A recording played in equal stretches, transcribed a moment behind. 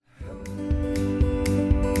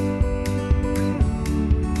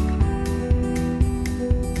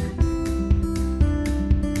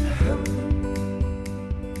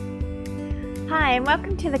Hi, and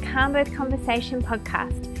welcome to the Calm Birth Conversation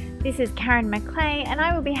podcast. This is Karen McClay, and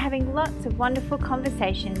I will be having lots of wonderful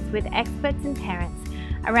conversations with experts and parents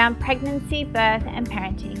around pregnancy, birth, and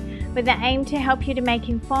parenting, with the aim to help you to make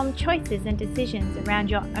informed choices and decisions around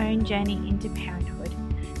your own journey into parenthood.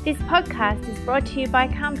 This podcast is brought to you by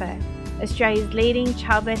Calm Birth, Australia's leading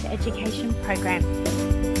childbirth education program.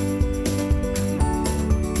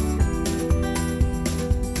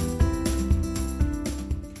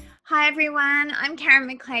 Hi everyone, I'm Karen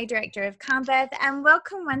McClay, Director of Calm Birth, and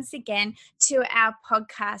welcome once again to our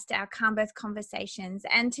podcast, our Calm Birth Conversations.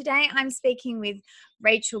 And today I'm speaking with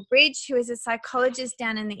Rachel Bridge, who is a psychologist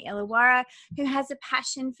down in the Illawarra, who has a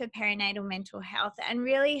passion for perinatal mental health and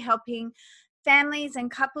really helping families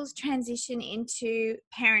and couples transition into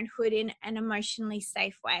parenthood in an emotionally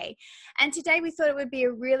safe way. And today we thought it would be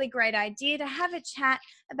a really great idea to have a chat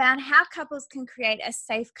about how couples can create a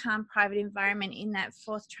safe, calm, private environment in that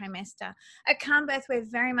fourth trimester. At Calm Birth, we're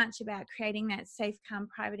very much about creating that safe, calm,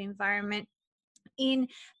 private environment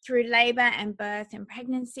through labour and birth and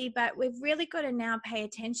pregnancy, but we've really got to now pay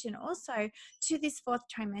attention also to this fourth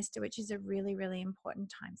trimester, which is a really, really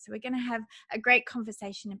important time. So we're going to have a great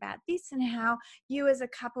conversation about this and how you as a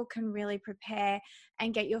couple can really prepare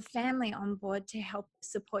and get your family on board to help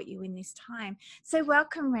support you in this time. So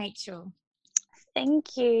welcome, Rachel.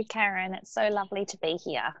 Thank you, Karen. It's so lovely to be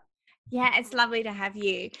here. Yeah, it's lovely to have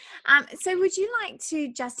you. So would you like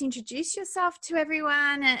to just introduce yourself to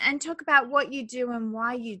everyone and talk about what you do and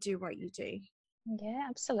why you do what you do? Yeah,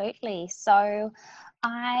 absolutely. So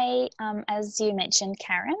I, as you mentioned,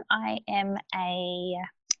 Karen, I am a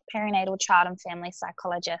perinatal child and family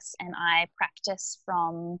psychologist, and I practice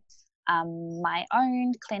from my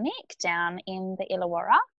own clinic down in the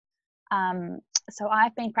Illawarra. So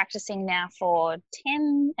I've been practicing now for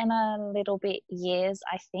 10 and a little bit years,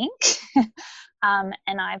 I think.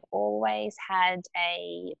 And I've always had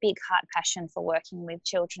a big heart passion for working with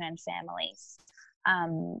children and families.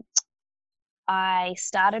 I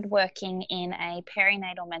started working in a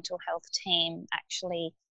perinatal mental health team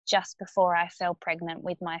actually just before I fell pregnant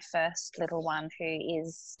with my first little one, who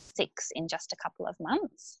is 6 in just a couple of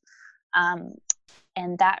months.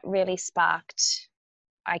 And that really sparked,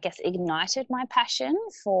 I guess, ignited my passion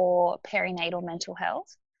for perinatal mental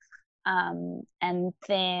health. And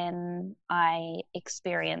then I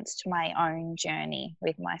experienced my own journey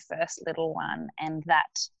with my first little one, and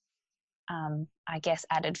that, I guess,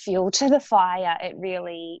 added fuel to the fire. It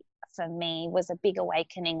really, for me, was a big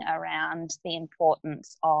awakening around the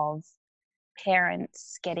importance of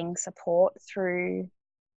parents getting support through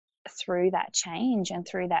that change and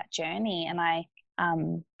through that journey. And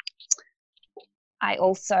I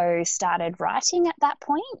also started writing at that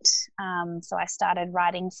point. So I started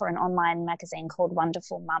writing for an online magazine called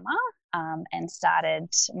Wonderful Mama, and started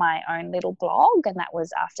my own little blog, and that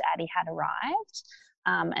was after Addie had arrived.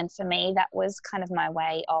 And for me, that was kind of my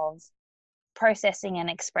way of processing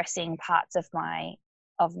and expressing parts of my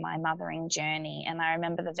mothering journey. And I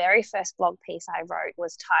remember the very first blog piece I wrote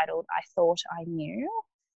was titled "I Thought I Knew."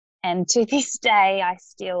 And to this day, I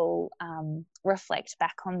still reflect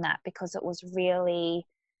back on that, because it was really,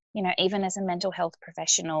 even as a mental health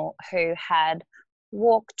professional who had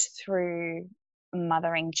walked through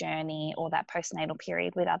mothering journey or that postnatal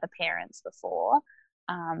period with other parents before,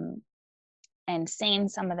 and seen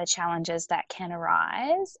some of the challenges that can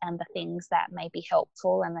arise and the things that may be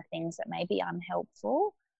helpful and the things that may be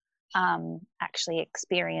unhelpful, actually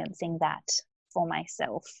experiencing that for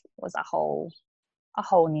myself was a whole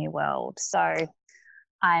new world. So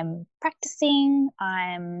I'm practicing,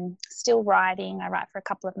 I'm still writing. I write for a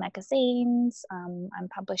couple of magazines. I'm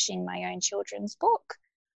publishing my own children's book,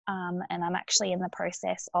 and I'm actually in the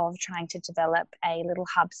process of trying to develop a little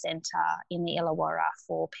hub centre in the Illawarra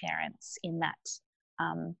for parents in that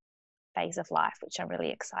phase of life, which I'm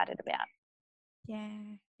really excited about. Yeah.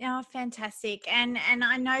 Oh, fantastic. And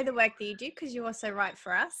I know the work that you do because you also write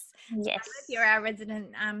for us. Yes. You're our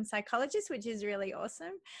resident psychologist, which is really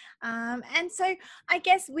awesome. And so I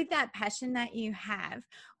guess with that passion that you have,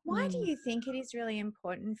 why do you think it is really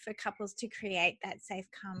important for couples to create that safe,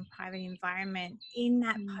 calm, private environment in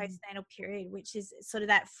that postnatal period, which is sort of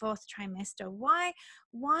that fourth trimester?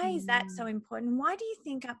 Why is that so important? Why do you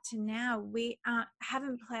think up to now we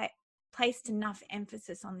haven't placed enough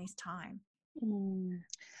emphasis on this time?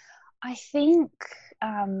 I think,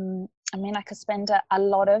 I could spend a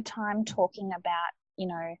lot of time talking about,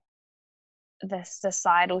 the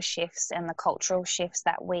societal shifts and the cultural shifts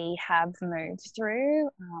that we have moved through.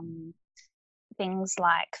 Things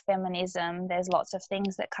like feminism, there's lots of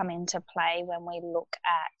things that come into play when we look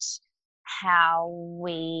at how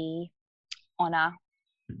we honour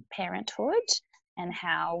parenthood and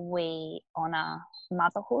how we honour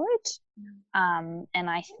motherhood. And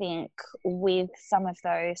I think with some of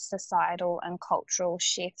those societal and cultural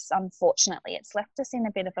shifts, unfortunately, it's left us in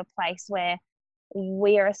a bit of a place where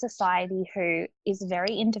we're a society who is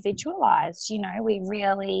very individualised. You know, we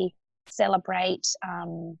really celebrate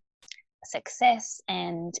success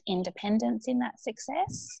and independence in that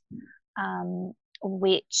success,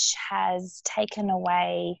 which has taken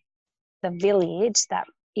away the village that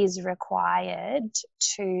is required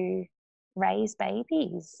to raise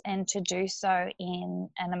babies, and to do so in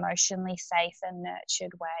an emotionally safe and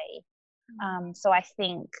nurtured way. So I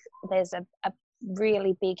think there's a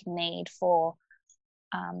really big need for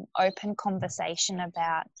open conversation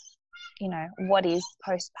about, you know, what is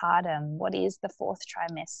postpartum, what is the fourth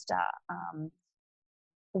trimester,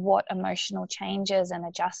 what emotional changes and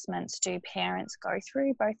adjustments do parents go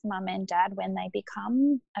through, both mum and dad, when they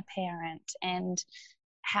become a parent, and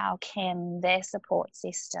how can their support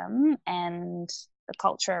system and the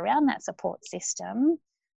culture around that support system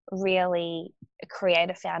really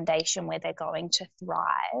create a foundation where they're going to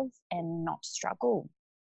thrive and not struggle.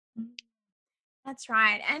 That's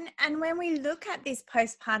right. And when we look at this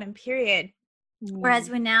postpartum period, or as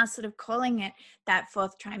we're now sort of calling it, that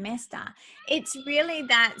fourth trimester, it's really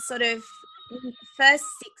that sort of first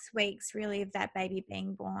 6 weeks really of that baby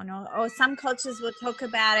being born, or some cultures will talk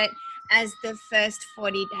about it as the first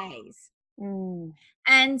 40 days.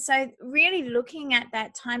 And so really looking at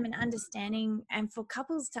that time and understanding, and for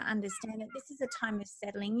couples to understand that this is a time of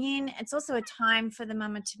settling in. It's also a time for the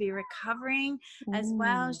mama to be recovering as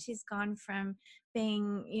well. She's gone from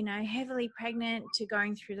being, you know, heavily pregnant to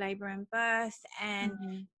going through labor and birth, and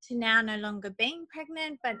to now no longer being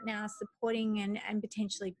pregnant, but now supporting and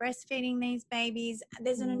potentially breastfeeding these babies.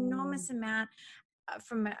 There's an enormous amount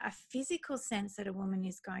from a physical sense that a woman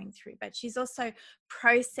is going through, but she's also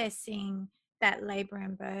processing that labor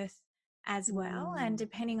and birth as well. And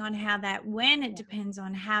depending on how that, it depends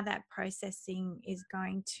on how that processing is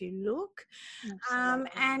going to look.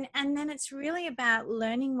 And then it's really about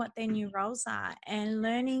learning what their new roles are, and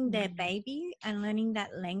learning their baby, and learning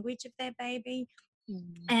that language of their baby,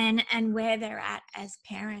 and where they're at as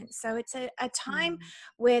parents. So it's a time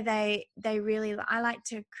where they really, I like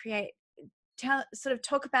to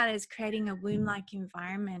talk about it as creating a womb-like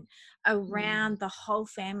environment around the whole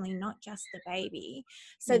family, not just the baby,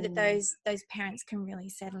 so that those parents can really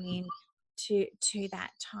settle in to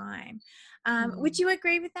that time. Would you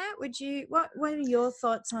agree with that? What are your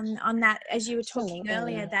thoughts on that, as you were talking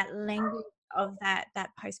earlier, that language of that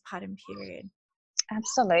postpartum period?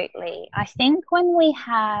 Absolutely. I think when we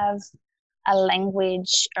have a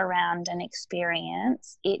language around an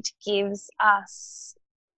experience, it gives us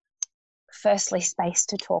firstly space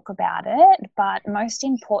to talk about it, but most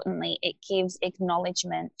importantly, it gives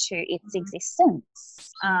acknowledgement to its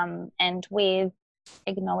existence. And with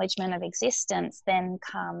acknowledgement of existence then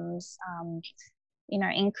comes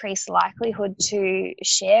increased likelihood to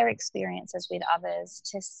share experiences with others,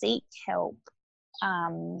 to seek help,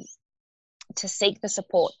 to seek the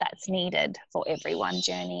support that's needed for everyone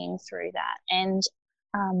journeying through that. And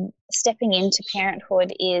stepping into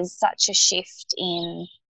parenthood is such a shift in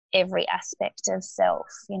every aspect of self.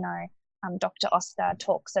 Dr. Oster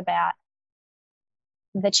talks about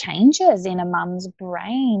the changes in a mum's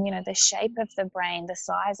brain, the shape of the brain, the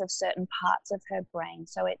size of certain parts of her brain.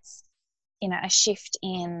 So it's, a shift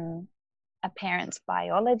in a parent's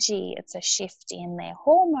biology. It's a shift in their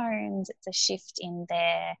hormones. It's a shift in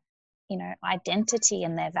their, identity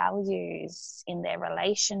and their values, in their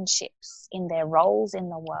relationships, in their roles in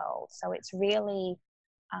the world. So it's really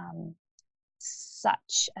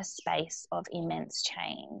such a space of immense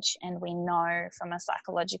change. And we know from a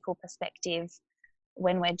psychological perspective,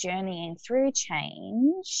 when we're journeying through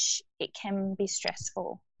change, it can be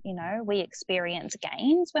stressful. We experience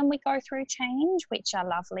gains when we go through change, which are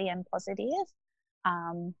lovely and positive.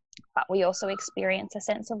 But we also experience a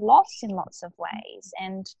sense of loss in lots of ways.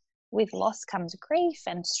 And with loss comes grief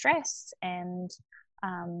and stress, and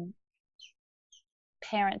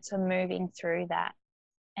parents are moving through that.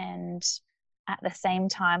 And at the same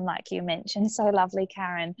time, like you mentioned so lovely,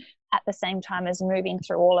 Karen, at the same time as moving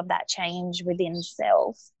through all of that change within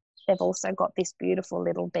self, they've also got this beautiful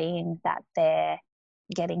little being that they're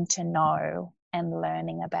getting to know and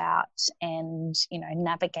learning about, and,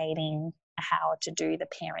 navigating how to do the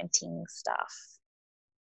parenting stuff.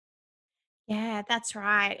 Yeah, that's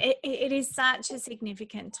right. It is such a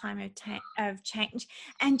significant time of change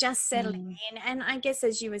and just settling Mm, in. And I guess,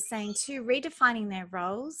 as you were saying too, redefining their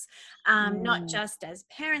roles, not mm, just as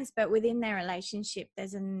parents, but within their relationship.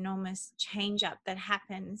 There's an enormous change up that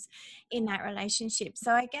happens in that relationship.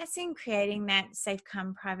 So I guess in creating that safe,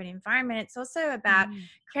 calm, private environment, it's also about mm.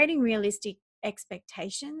 creating realistic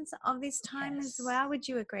expectations of this time as Yes, well. Would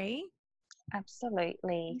you agree?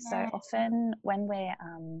 absolutely. So Yeah. often when we're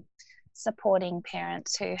supporting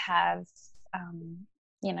parents who have, um,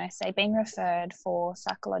 say, been referred for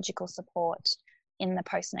psychological support in the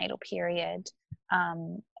postnatal period,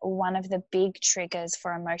 one of the big triggers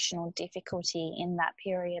for emotional difficulty in that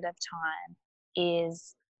period of time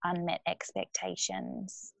is unmet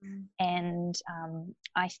expectations. Mm. And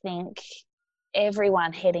I think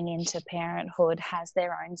everyone heading into parenthood has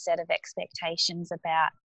their own set of expectations about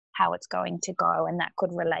how it's going to go, and that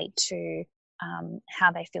could relate to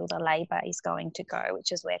how they feel the labour is going to go,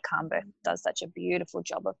 which is where Calm Birth does such a beautiful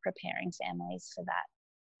job of preparing families for that.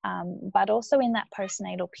 But also in that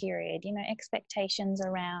postnatal period, expectations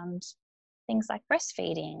around things like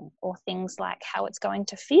breastfeeding, or things like how it's going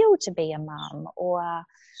to feel to be a mum, or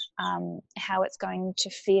how it's going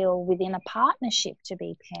to feel within a partnership to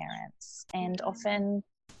be parents. And often,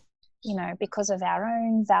 because of our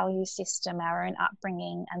own value system, our own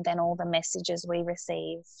upbringing, and then all the messages we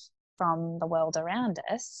receive from the world around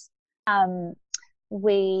us,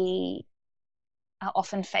 we are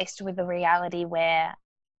often faced with a reality where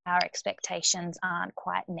our expectations aren't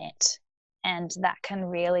quite met. And that can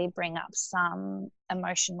really bring up some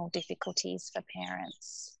emotional difficulties for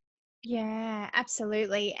parents. Yeah,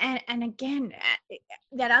 absolutely. And again,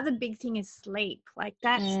 that other big thing is sleep. Like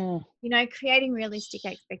that's, Mm, creating realistic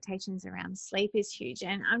expectations around sleep is huge.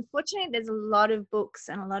 And unfortunately, there's a lot of books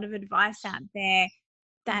and a lot of advice out there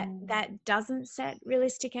that mm, doesn't set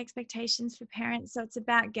realistic expectations for parents. So it's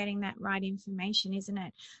about getting that right information, isn't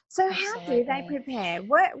it? So how do they absolutely. prepare?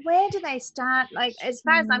 Where do they start? Like, as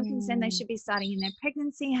far as I'm concerned, they Mm, should be starting in their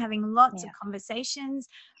pregnancy, having lots of yeah, conversations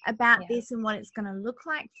about yeah, this and what it's going to look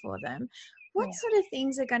like for them. What yeah, sort of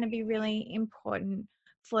things are going to be really important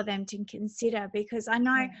for them to consider? Because I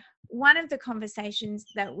know yeah. one of the conversations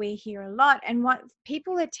that we hear a lot, and what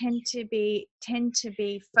people tend to be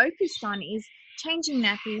focused on, is changing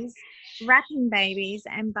nappies, wrapping babies,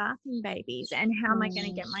 and bathing babies, and how am I going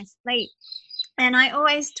to Mm, get my sleep? And I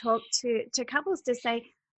always talk to couples to say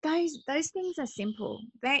those things are simple.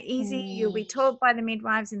 They're easy. You'll mm, be taught by the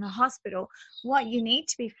midwives in the hospital. What you need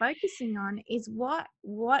to be focusing on is what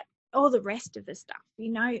all the rest of the stuff,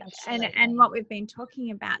 and absolutely. what we've been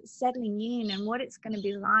talking about, settling in and what it's going to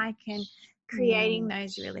be like, and creating Mm,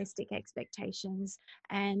 those realistic expectations,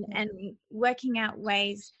 and yeah, and working out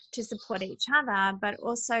ways to support each other, but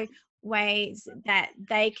also ways that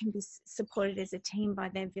they can be supported as a team by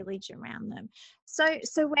their village around them. So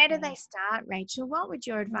where do they yeah, start, Rachel? What would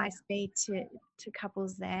your yeah, advice be to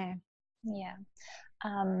couples there? yeah.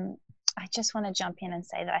 Um, I just want to jump in and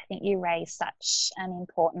say that I think you raised such an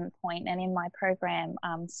important point. And in my program,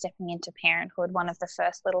 Stepping into Parenthood, one of the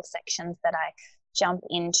first little sections that I jump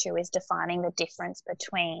into is defining the difference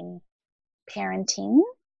between parenting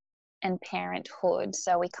and parenthood.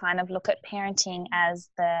 So we kind of look at parenting as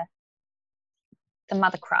the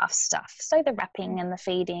mothercraft stuff. So the wrapping and the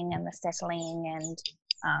feeding and the settling and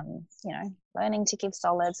learning to give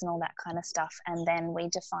solids and all that kind of stuff. And then we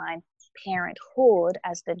define parenthood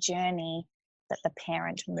as the journey that the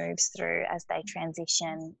parent moves through as they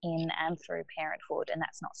transition in and through parenthood. And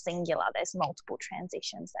that's not singular, there's multiple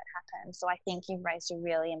transitions that happen. So I think you've raised a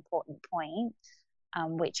really important point,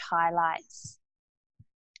 which highlights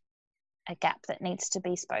a gap that needs to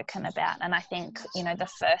be spoken about. And I think, the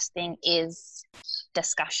first thing is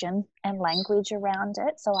discussion and language around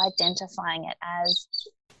it. So identifying it as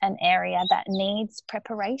an area that needs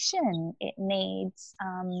preparation, it needs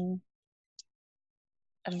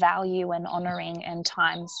value and honoring and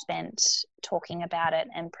time spent talking about it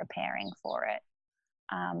and preparing for it.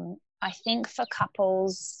 I think for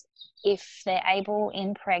couples, if they're able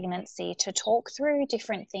in pregnancy to talk through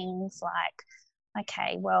different things like,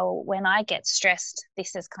 okay, well, when I get stressed,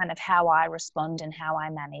 this is kind of how I respond and how I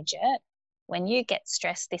manage it. When you get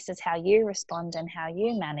stressed, this is how you respond and how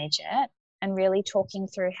you manage it. And really talking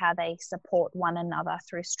through how they support one another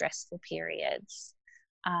through stressful periods.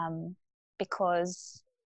 Because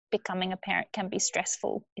becoming a parent can be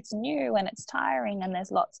stressful. It's new and it's tiring and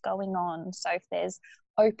there's lots going on. So if there's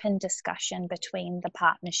open discussion between the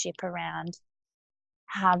partnership around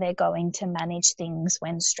how they're going to manage things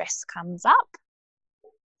when stress comes up,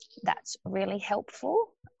 that's really helpful.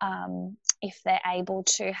 If they're able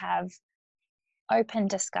to have open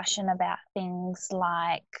discussion about things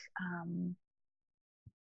like,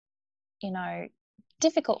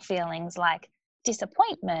 difficult feelings like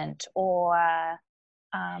disappointment or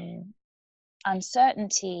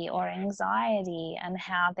uncertainty or anxiety, and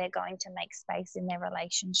how they're going to make space in their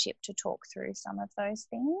relationship to talk through some of those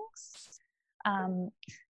things.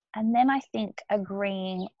 And then I think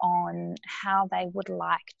agreeing on how they would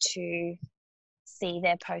like to see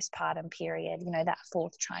their postpartum period, that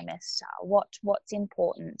fourth trimester, what's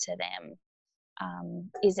important to them.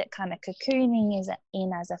 Is it kind of cocooning? Is it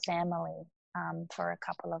in as a family for a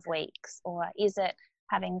couple of weeks? Or is it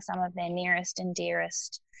having some of their nearest and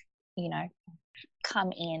dearest,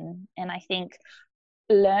 come in? And I think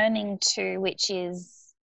learning to, which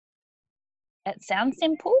is, it sounds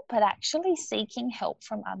simple, but actually seeking help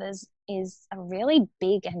from others is a really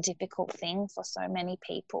big and difficult thing for so many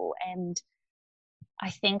people. And I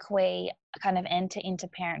think we kind of enter into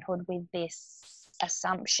parenthood with this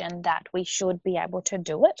assumption that we should be able to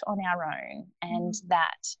do it on our own, and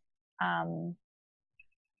that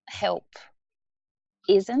help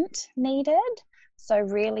isn't needed. So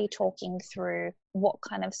really talking through what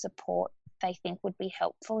kind of support they think would be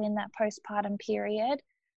helpful in that postpartum period,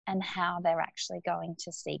 and how they're actually going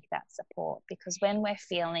to seek that support. Because when we're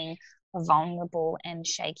feeling vulnerable and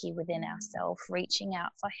shaky within ourselves, reaching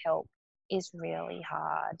out for help is really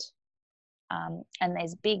hard. And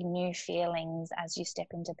there's big new feelings as you step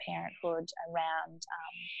into parenthood around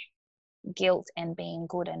guilt and being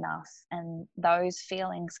good enough. And those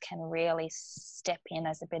feelings can really step in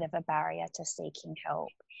as a bit of a barrier to seeking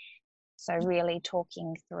help. So really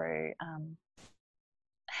talking through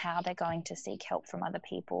how they're going to seek help from other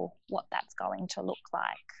people, what that's going to look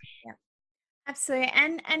like. Yeah, absolutely.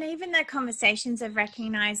 And even the conversations of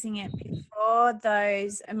recognizing it before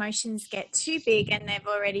those emotions get too big and they've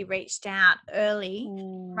already reached out early,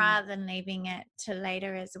 rather than leaving it to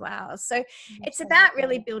later as well. So it's about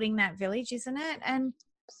really building that village, isn't it? And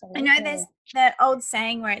I know there's that old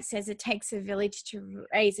saying where it says it takes a village to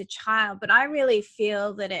raise a child, but I really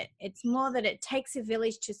feel that it's more that it takes a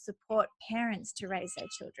village to support parents to raise their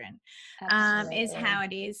children, is how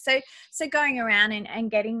it is. So going around and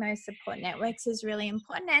getting those support networks is really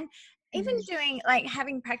important. And even doing, like,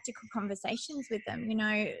 having practical conversations with them,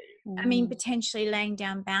 I mean, potentially laying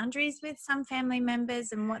down boundaries with some family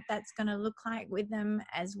members and what that's going to look like with them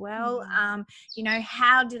as well.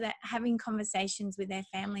 Having conversations with their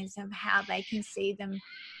families of how they can see them,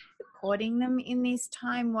 supporting them in this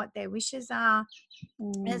time, what their wishes are,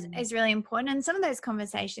 is really important. And some of those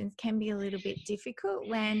conversations can be a little bit difficult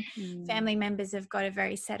when family members have got a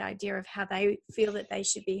very set idea of how they feel that they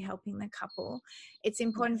should be helping the couple. It's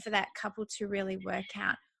important for that couple to really work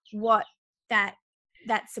out what that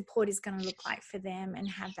support is going to look like for them, and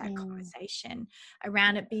have that conversation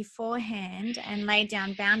around it beforehand, and lay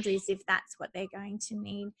down boundaries if that's what they're going to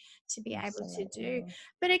need to be able to do.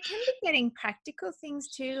 But it can be getting practical things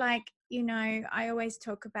too, like, I always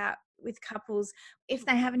talk about with couples, if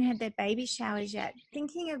they haven't had their baby showers yet,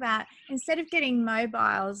 thinking about, instead of getting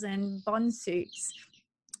mobiles and bond suits,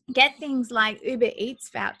 get things like Uber Eats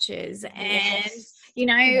vouchers,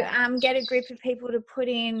 and get a group of people to put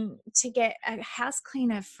in to get a house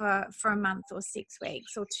cleaner for a month or 6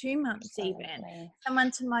 weeks or 2 months, even someone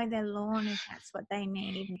to mow their lawn if that's what they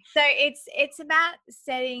need. So it's about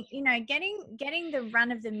setting, getting the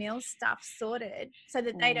run of the mill stuff sorted so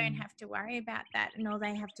that they don't have to worry about that, and all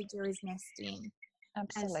they have to do is nest in.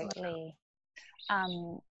 Absolutely.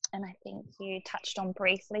 And I think you touched on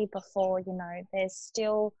briefly before, there's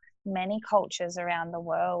still many cultures around the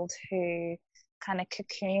world who kind of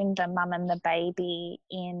cocoon the mum and the baby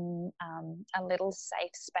in a little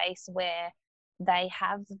safe space where they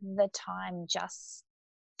have the time just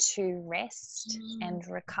to rest and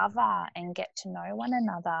recover and get to know one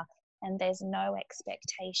another. And there's no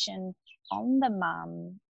expectation on the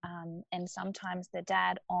mum and sometimes the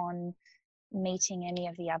dad on meeting any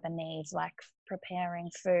of the other needs, like preparing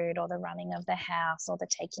food or the running of the house or the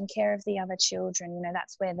taking care of the other children.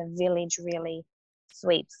 That's where the village really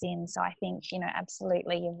sweeps in. So I think,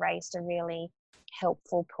 absolutely, you've raised a really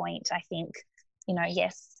helpful point. I think,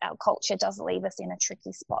 yes, our culture does leave us in a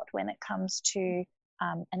tricky spot when it comes to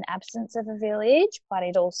an absence of a village, but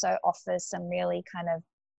it also offers some really kind of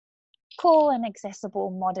cool and accessible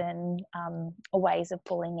modern ways of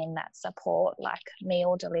pulling in that support, like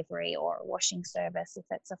meal delivery or a washing service if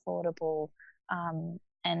it's affordable,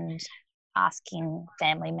 and asking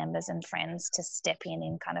family members and friends to step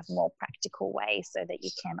in kind of more practical ways so that you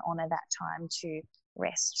can honour that time to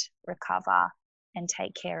rest, recover, and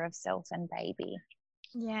take care of self and baby.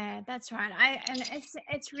 Yeah, that's right. And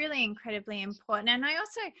it's really incredibly important. And I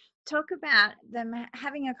also talk about them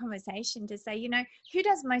having a conversation to say, who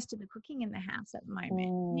does most of the cooking in the house at the moment?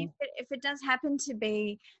 And if it does happen to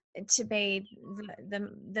be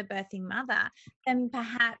the birthing mother, then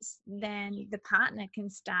perhaps then the partner can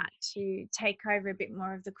start to take over a bit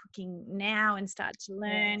more of the cooking now and start to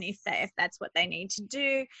learn if that's what they need to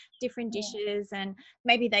do, different dishes, and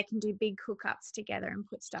maybe they can do big cook-ups together and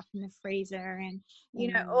put stuff in the freezer, and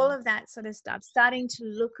all of that sort of stuff, starting to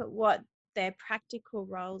look at what their practical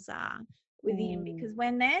roles are within, because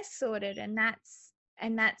when they're sorted and that's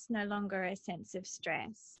no longer a sense of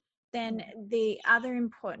stress, then the other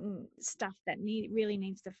important stuff that really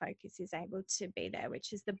needs the focus is able to be there,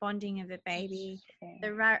 which is the bonding of the baby,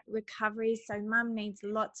 the recovery. So mum needs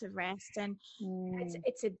lots of rest, and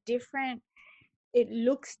it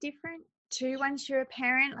looks different too once you're a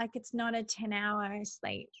parent. Like, it's not a 10-hour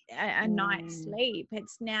sleep, a night's sleep.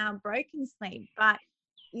 It's now broken sleep. But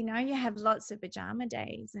you have lots of pajama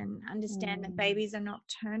days, and understand that babies are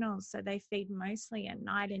nocturnal, so they feed mostly at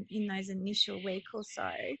night and in those initial week or so.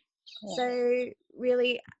 So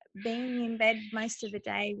really being in bed most of the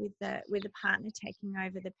day with a partner taking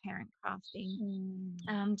over the parent crafting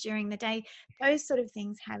during the day, those sort of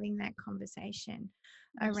things, having that conversation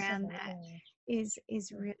around that is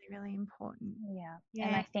really, really important.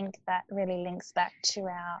 And I think that really links back to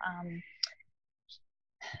our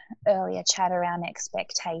earlier chat around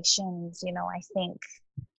expectations. I think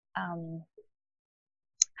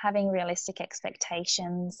having realistic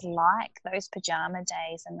expectations, like those pajama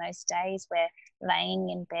days and those days where laying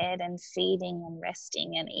in bed and feeding and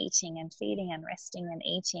resting and eating and feeding and resting and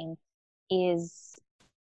eating is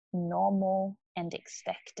normal and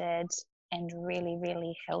expected and really,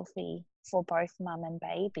 really healthy for both mum and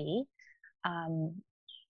baby,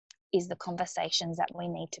 is the conversations that we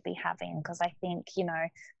need to be having. Because I think,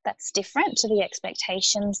 that's different to the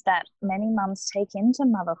expectations that many mums take into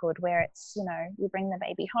motherhood, where it's, you bring the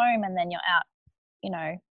baby home and then you're out,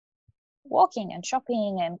 walking and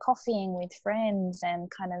shopping and coffeeing with friends, and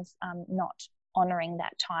kind of not honouring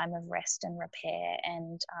that time of rest and repair,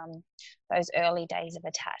 and those early days of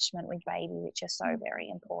attachment with baby, which are so very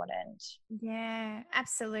important. Yeah,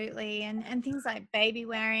 absolutely. And things like baby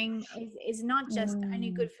wearing is not just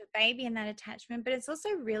only good for baby and that attachment, but it's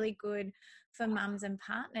also really good for mums and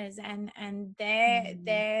partners, and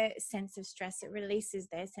their sense of stress. It releases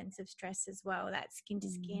their sense of stress as well, that skin to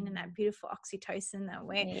skin and that beautiful oxytocin that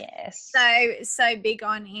we're so big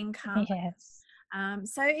on in Calm.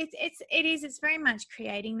 So it's very much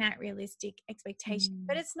creating that realistic expectation,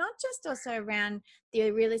 but it's not just also around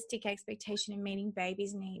the realistic expectation of meeting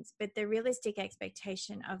baby's needs, but the realistic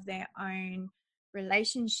expectation of their own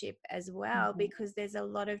relationship as well, because there's a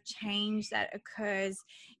lot of change that occurs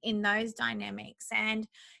in those dynamics. And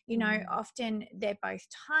often they're both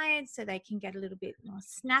tired, so they can get a little bit more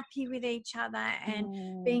snappy with each other,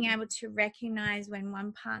 and being able to recognize when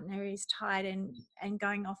one partner is tired and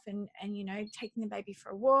going off and taking the baby for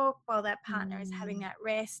a walk while that partner is having that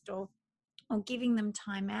rest, or giving them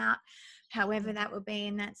time out, however that will be,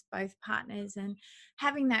 and that's both partners. And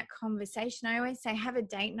having that conversation, I always say, have a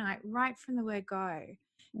date night right from the word go.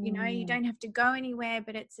 You don't have to go anywhere,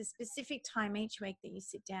 but it's a specific time each week that you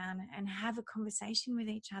sit down and have a conversation with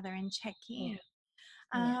each other and check in.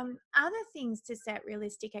 Other things to set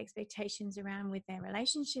realistic expectations around with their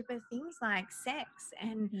relationship are things like sex,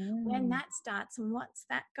 and when that starts and what's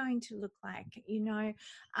that going to look like.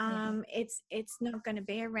 It's not going to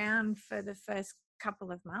be around for the first couple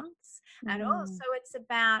of months at all. So it's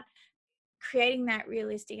about creating that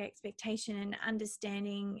realistic expectation and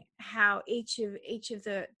understanding how each of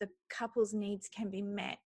the couple's needs can be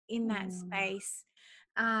met in that space,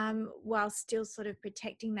 while still sort of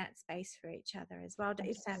protecting that space for each other as well.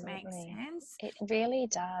 If that makes sense. It really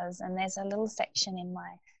does. And there's a little section in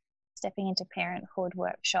my Stepping into Parenthood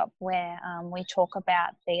workshop where we talk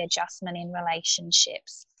about the adjustment in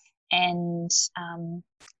relationships, and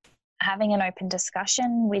having an open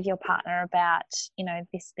discussion with your partner about,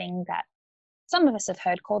 this thing that some of us have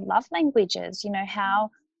heard called love languages. How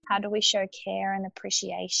do we show care and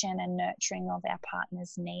appreciation and nurturing of our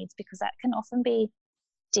partner's needs, because that can often be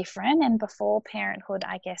different. And before parenthood,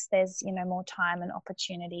 I guess there's more time and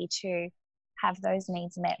opportunity to have those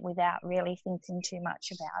needs met without really thinking too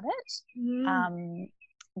much about it.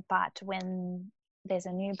 But when there's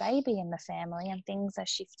a new baby in the family and things are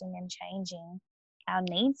shifting and changing, our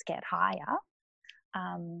needs get higher,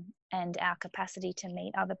 and our capacity to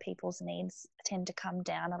meet other people's needs tend to come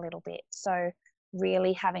down a little bit. So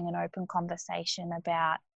really having an open conversation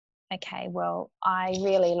about, okay, well, I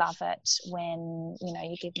really love it when,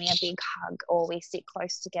 you give me a big hug, or we sit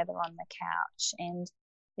close together on the couch, and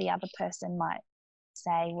the other person might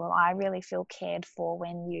say, well, I really feel cared for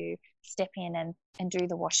when you step in and do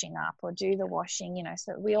the washing up or do the washing, you know.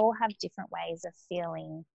 So we all have different ways of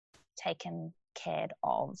feeling taken care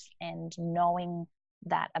of, and knowing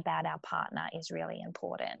that about our partner is really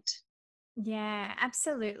important. Yeah,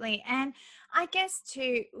 absolutely. And I guess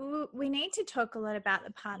too, we need to talk a lot about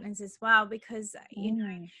the partners as well, because,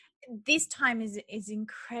 this time is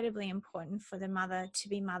incredibly important for the mother to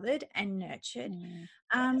be mothered and nurtured.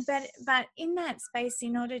 Yes. But in that space,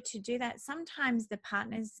 in order to do that, sometimes the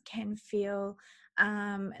partners can feel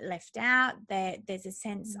left out. There's a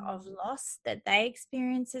sense of loss that they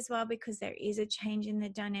experience as well, because there is a change in the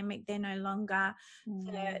dynamic. They're no longer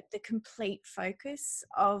the complete focus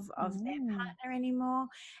of their partner anymore,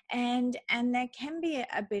 and there can be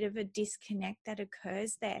a bit of a disconnect that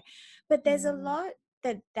occurs there. But there's a lot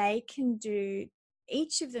that they can do,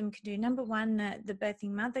 each of them can do. Number one, the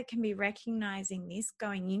birthing mother can be recognizing this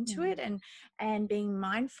going into it, and being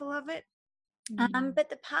mindful of it. But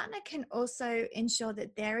the partner can also ensure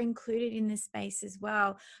that they're included in the space as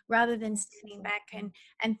well, rather than standing back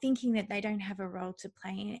and thinking that they don't have a role to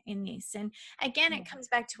play in this. And again, it comes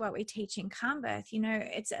back to what we teach in calm birth. You know,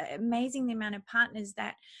 it's amazing the amount of partners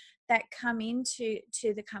that come into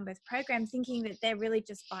the calm birth program thinking that they're really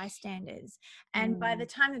just bystanders, and by the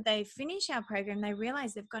time that they finish our program, they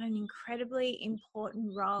realize they've got an incredibly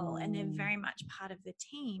important role, and they're very much part of the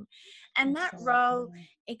team. And that role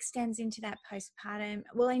extends into that postpartum,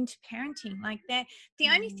 well, into parenting. Like, the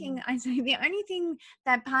only thing I say, the only thing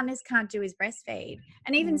that partners can't do is breastfeed,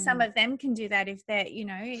 and even some of them can do that if they're, you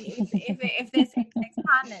know, if they're same-sex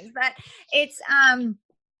partners. But it's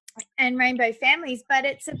and rainbow families, but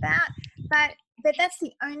it's about, but that's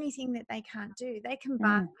the only thing that they can't do. They can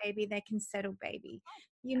bath baby, they can settle baby,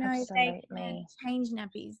 you know, they can Absolutely. change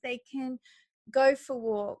nappies, they can go for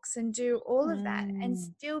walks and do all of that, and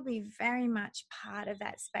still be very much part of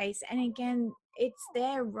that space. And again, it's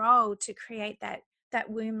their role to create that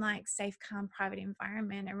womb-like, safe, calm, private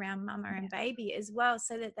environment around mama and baby as well,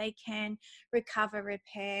 so that they can recover,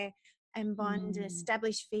 repair, and bond,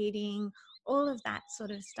 establish feeding, all of that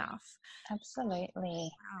sort of stuff.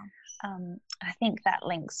 Absolutely. Wow. I think that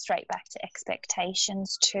links straight back to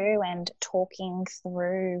expectations too, and talking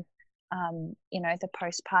through, the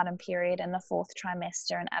postpartum period and the fourth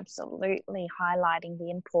trimester, and absolutely highlighting the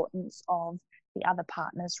importance of the other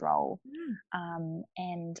partner's role.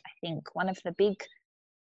 And I think one of the big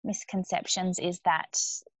misconceptions is that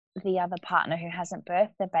the other partner who hasn't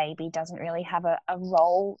birthed the baby doesn't really have a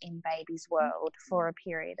role in baby's world for a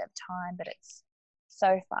period of time, but it's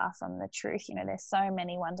so far from the truth. You know, there's so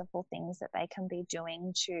many wonderful things that they can be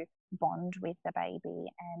doing to bond with the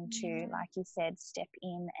baby and to, like you said, step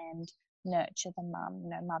in and nurture the mum,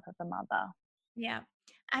 mother the mother. Yeah,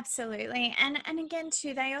 absolutely. And again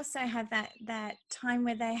too, they also have that time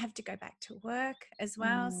where they have to go back to work as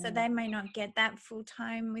well. So they may not get that full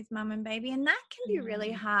time with mum and baby. And that can be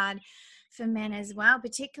really hard for men as well,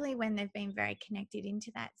 particularly when they've been very connected into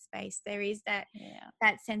that space. There is that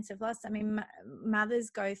sense of loss. I mean, mothers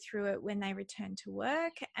go through it when they return to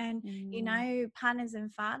work, and partners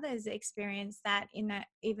and fathers experience that in that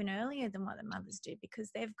even earlier than what the mothers do,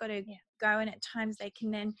 because they've got to go, and at times they can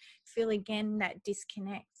then feel again that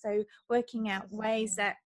disconnect. So working out ways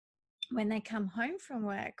that when they come home from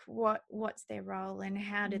work, what's their role, and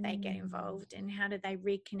how do they get involved, and how do they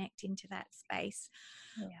reconnect into that space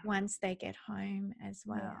once they get home as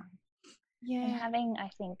well. And having, I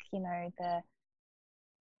think,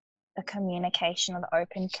 the communication, or the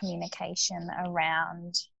open communication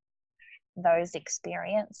around those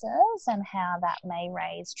experiences, and how that may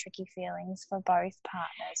raise tricky feelings for both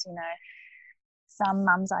partners. Some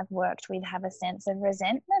mums I've worked with have a sense of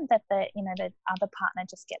resentment that the other partner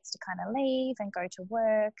just gets to kind of leave and go to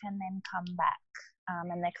work and then come back,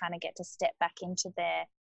 and they kind of get to step back into their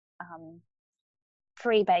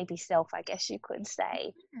pre-baby self, I guess you could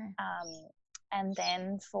say. And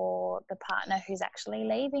then for the partner who's actually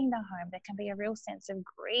leaving the home, there can be a real sense of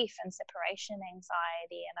grief and separation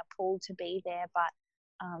anxiety and a pull to be there, but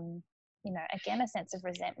again, a sense of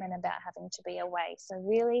resentment about having to be away. So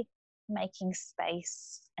really making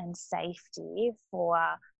space and safety for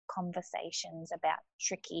conversations about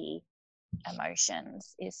tricky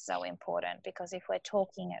emotions is so important, because if we're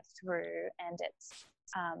talking it through and it's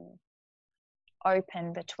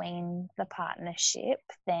open between the partnership,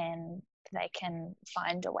 then they can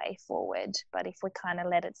find a way forward. But if we kind of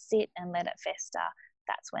let it sit and let it fester,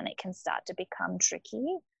 that's when it can start to become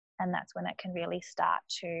tricky, and that's when it can really start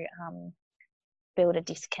to build a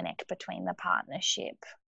disconnect between the partnership.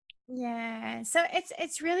 Yeah. So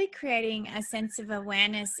it's really creating a sense of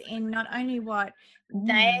awareness in not only what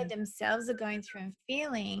they Mm, themselves are going through and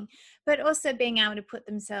feeling, but also being able to put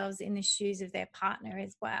themselves in the shoes of their partner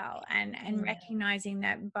as well, and yeah. recognizing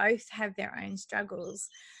that both have their own struggles.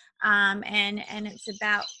 And it's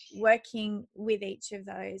about working with each of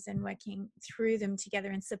those and working through them together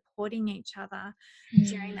and supporting each other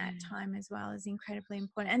during that Mm, time as well is incredibly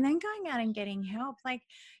important. And then going out and getting help, like,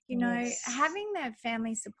 yes. having that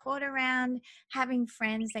family support around, having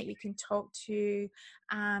friends that you can talk to,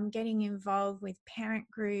 getting involved with parent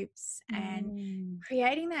groups, and Mm,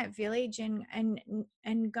 creating that village,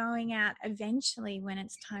 and going out eventually when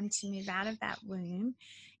it's time to move out of that womb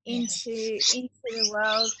yes. into the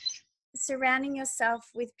world, surrounding yourself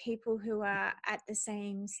with people who are at the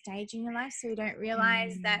same stage in your life, so you don't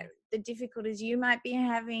realize that Mm, the difficulties you might be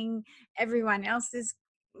having, everyone else is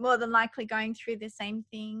more than likely going through the same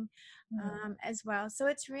thing, mm, as well. So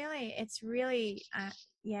it's really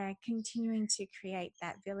yeah, continuing to create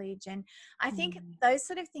that village. And I think mm, those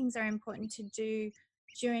sort of things are important to do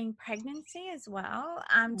during pregnancy as well,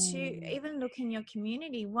 to mm, even look in your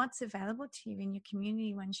community what's available to you in your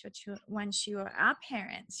community once you are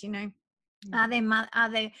parents. mm, Are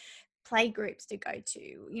there play groups to go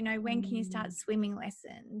to? When can you start mm, swimming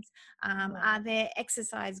lessons? yeah, Are there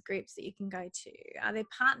exercise groups that you can go to? Are there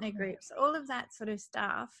partner yeah, groups? All of that sort of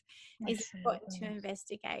stuff is important to absolutely.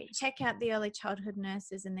 investigate. Check out the early childhood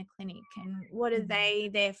nurses in the clinic, and what are Mm, they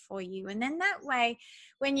there for you? And then that way,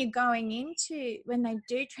 when they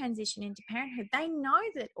do transition into parenthood, they know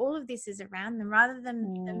that all of this is around them, rather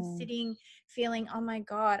than them mm, sitting feeling, oh my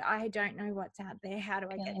God, I don't know what's out there. How do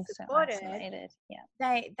I get feeling so supported? isolated. Yeah.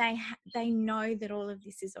 They know that all of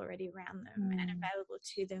this is already around them and Mm, available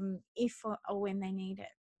to them if or when they need it.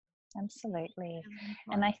 absolutely. Really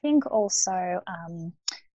And I important. think also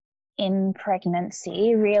in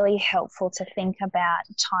pregnancy, really helpful to think about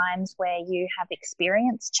times where you have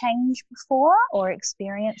experienced change before or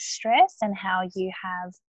experienced stress, and how you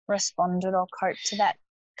have responded or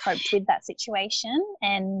coped with that situation,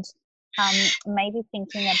 and maybe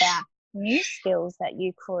thinking about new skills that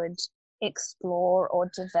you could explore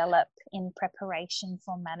or develop in preparation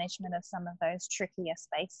for management of some of those trickier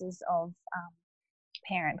spaces of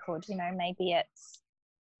parenthood. Maybe it's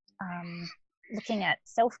um, looking at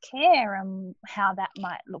self care and how that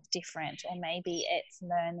might look different, or maybe it's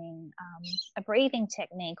learning a breathing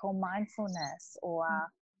technique or mindfulness, or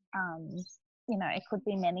um, it could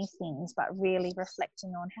be many things, but really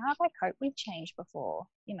reflecting on how have I coped with change before?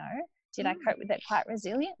 Did I Mm. cope with it quite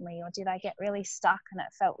resiliently, or did I get really stuck and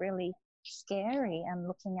it felt really scary? And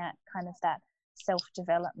looking at kind of that self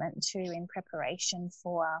development too in preparation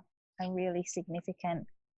for a really significant,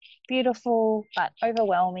 beautiful but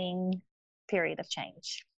overwhelming period of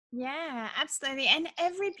change. Yeah, absolutely. And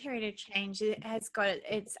every period of change has got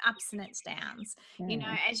its ups and its downs.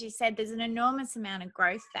 Mm, As you said, there's an enormous amount of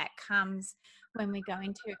growth that comes when we go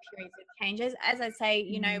into periods of changes. As I say,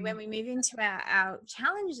 when mm, we move into our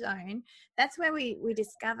challenge zone, that's where we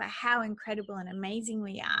discover how incredible and amazing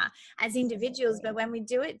we are as individuals. But absolutely. when we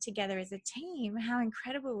do it together as a team, how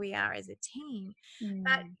incredible we are as a team.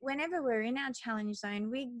 But Mm, whenever we're in our challenge zone,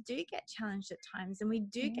 we do get challenged at times, and we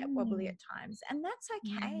do get wobbly mm, at times. And that's mm,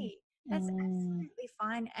 okay. That's mm, absolutely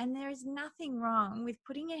fine. And there is nothing wrong with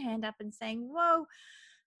putting your hand up and saying, whoa,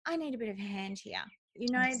 I need a bit of a hand here.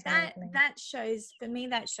 That absolutely. that shows, for me,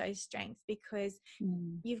 that shows strength, because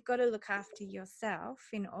Mm, you've got to look after yourself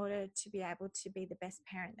in order to be able to be the best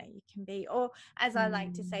parent that you can be, or, as I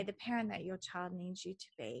like to say, mm, the parent that your child needs you to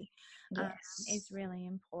be, is yes. really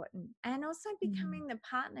important. And also Mm, becoming the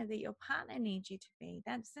partner that your partner needs you to be.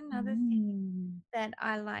 That's another thing mm, that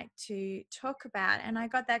I like to talk about. And I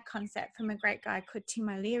got that concept from a great guy called Tim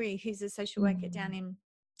O'Leary, who's a social worker mm,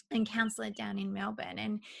 and counselor down in Melbourne.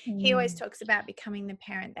 And he always mm, talks about becoming the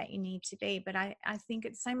parent that you need to be. But I think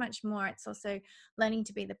it's so much more. It's also learning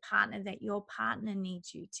to be the partner that your partner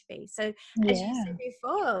needs you to be. So, as you said yeah.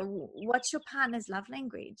 before, what's your partner's love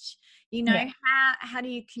language? Yeah. How do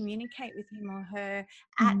you communicate with him or her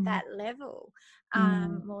at Mm, that level?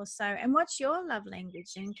 mm, More so. And what's your love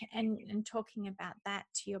language? And talking about that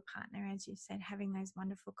to your partner, as you said, having those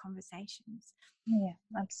wonderful conversations. yeah,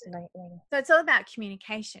 absolutely. So it's all about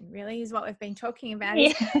communication, really, is what we've been talking about,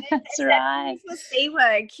 Yeah, isn't it? that's It's that right. beautiful C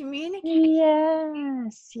word, communication.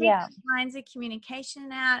 Yes. Yeah. Different lines of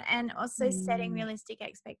communication out, and also setting Mm, realistic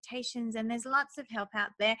expectations. And there's lots of help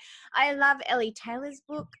out there. I love Ellie Taylor's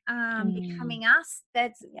book, mm, Becoming Us.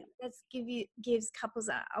 yeah. Gives couples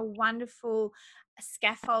a wonderful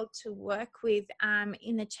scaffold to work with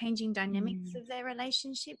in the changing dynamics of their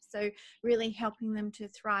relationship. So really helping them to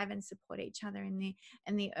thrive and support each other in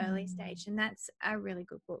the early stage. And that's a really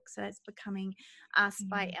good book. So that's Becoming Us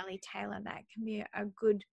by Ellie Taylor. That can be a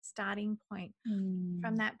good starting point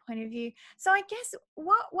from that point of view. So I guess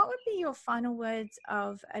what would be your final words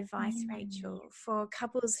of advice, Rachel, for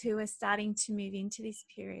couples who are starting to move into this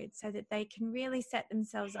period so that they can really set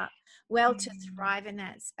themselves up well to thrive in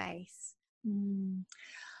that space?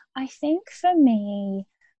 I think for me,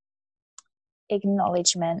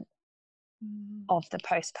 acknowledgement of the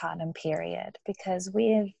postpartum period, because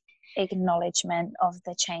with acknowledgement of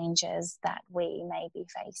the changes that we may be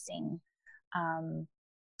facing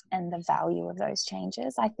and the value of those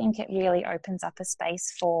changes, I think it really opens up a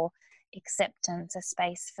space for acceptance, a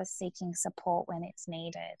space for seeking support when it's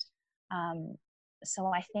needed. So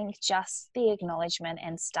I think just the acknowledgement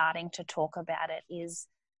and starting to talk about it is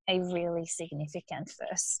a really significant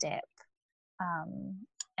first step,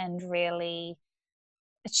 and really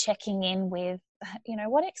checking in with,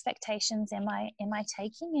 what expectations am I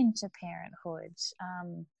taking into parenthood,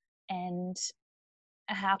 and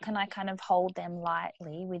how can I kind of hold them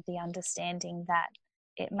lightly with the understanding that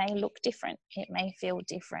it may look different, it may feel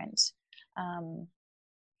different,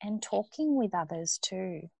 and talking with others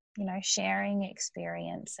too, sharing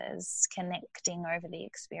experiences, connecting over the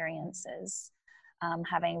experiences,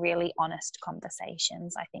 having really honest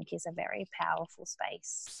conversations, I think is a very powerful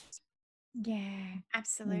space. Yeah,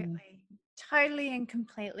 absolutely. Totally and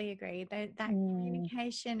completely agree. That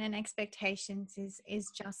communication and expectations is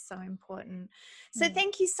just so important. So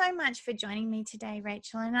thank you so much for joining me today,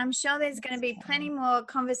 Rachel. And I'm sure there's going to be plenty more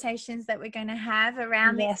conversations that we're going to have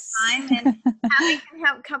around this time and how we can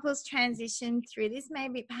help couples transition through this.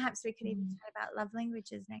 Maybe perhaps we could even chat about love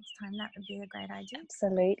languages next time. That would be a great idea.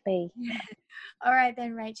 Absolutely. All right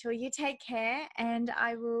then, Rachel, you take care and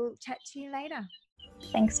I will chat to you later.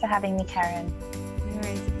 Thanks for having me, Karen. No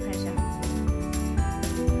worries, a pleasure.